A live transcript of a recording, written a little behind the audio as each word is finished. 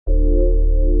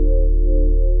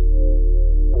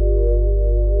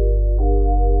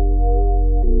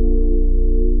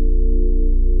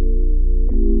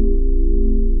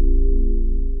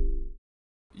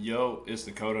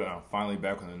it's Dakota, and I'm finally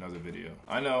back with another video.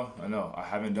 I know, I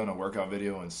haven't done a workout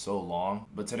video in so long,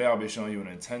 but today I'll be showing you an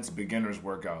intense beginner's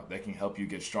workout that can help you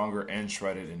get stronger and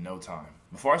shredded in no time.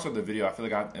 Before I start the video, I feel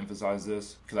like I have to emphasize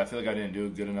this because I feel like I didn't do a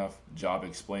good enough job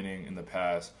explaining in the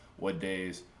past what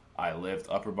days I lift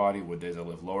upper body, what days I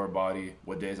lift lower body,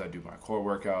 what days I do my core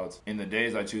workouts, and the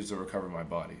days I choose to recover my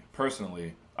body.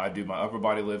 Personally, I do my upper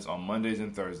body lifts on Mondays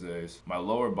and Thursdays, my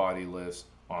lower body lifts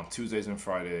on Tuesdays and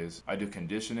Fridays. I do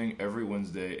conditioning every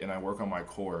Wednesday, and I work on my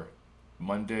core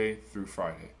Monday through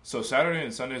Friday. So Saturday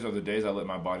and Sundays are the days I let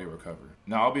my body recover.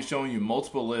 Now I'll be showing you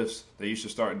multiple lifts that you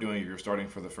should start doing if you're starting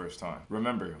for the first time.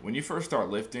 Remember, when you first start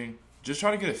lifting, just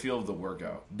try to get a feel of the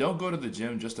workout. Don't go to the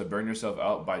gym just to burn yourself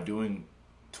out by doing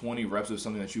 20 reps of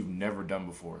something that you've never done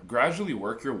before. Gradually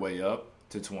work your way up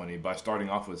to 20 by starting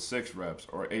off with 6 reps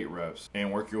or 8 reps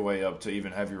and work your way up to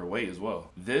even heavier weight as well.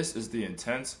 This is the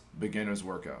intense beginner's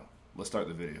workout. Let's start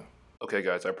the video. Okay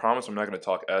guys, I promise I'm not going to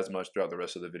talk as much throughout the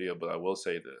rest of the video, but I will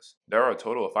say this. There are a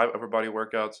total of 5 upper body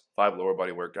workouts, 5 lower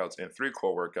body workouts, and 3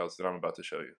 core workouts that I'm about to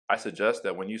show you. I suggest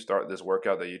that when you start this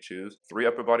workout that you choose, 3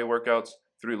 upper body workouts,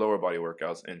 3 lower body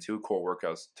workouts, and 2 core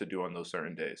workouts to do on those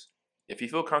certain days. If you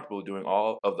feel comfortable doing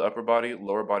all of the upper body,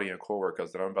 lower body, and core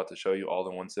workouts that I'm about to show you all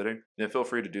in one sitting, then feel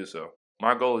free to do so.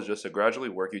 My goal is just to gradually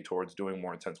work you towards doing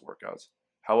more intense workouts.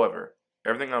 However,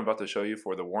 everything I'm about to show you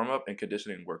for the warm-up and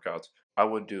conditioning workouts, I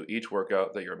would do each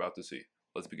workout that you're about to see.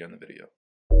 Let's begin the video.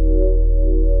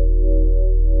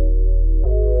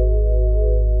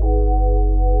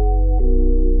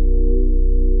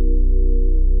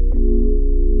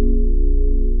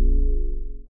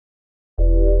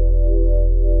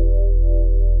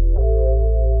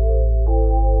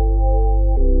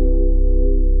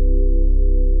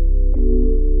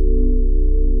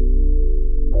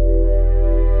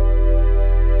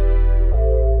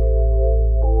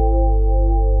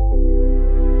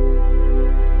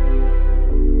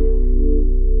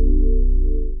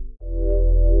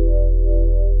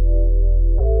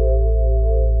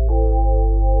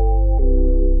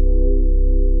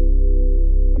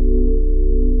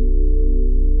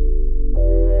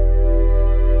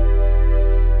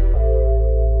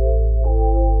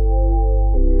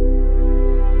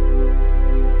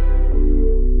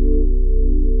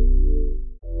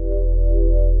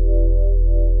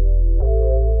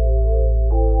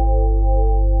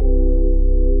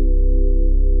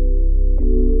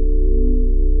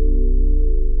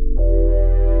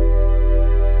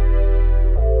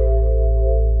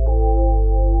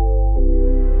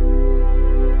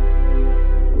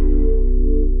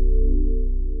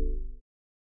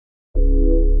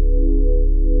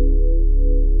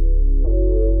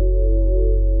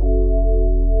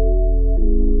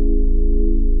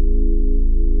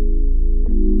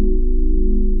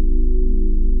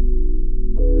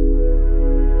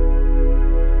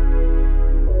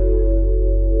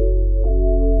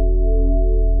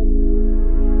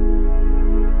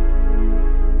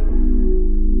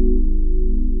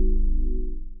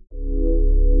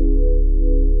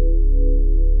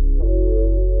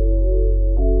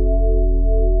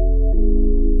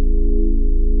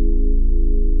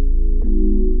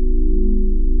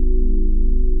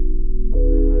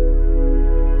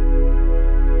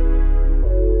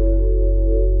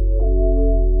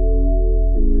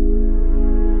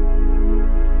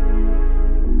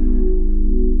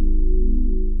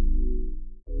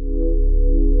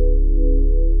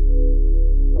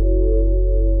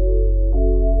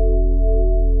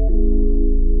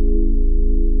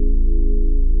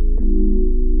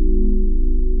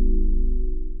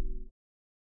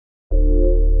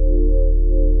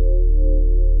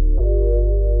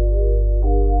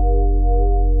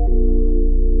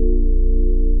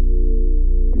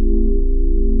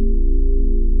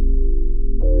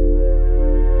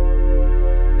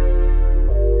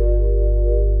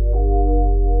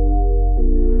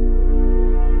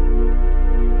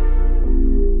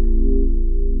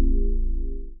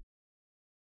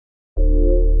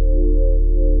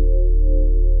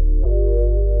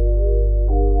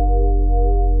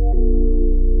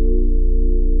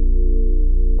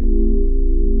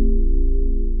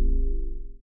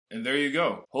 And there you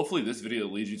go. Hopefully this video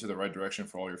leads you to the right direction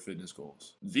for all your fitness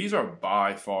goals. These are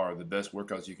by far the best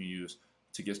workouts you can use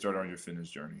to get started on your fitness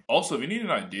journey. Also, if you need an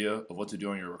idea of what to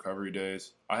do on your recovery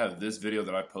days, I have this video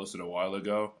that I posted a while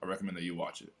ago. I recommend that you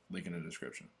watch it. Link in the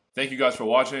description. Thank you guys for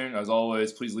watching. As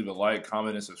always, please leave a like,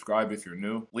 comment, and subscribe if you're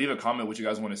new. Leave a comment what you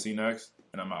guys want to see next,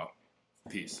 and I'm out.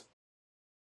 Peace.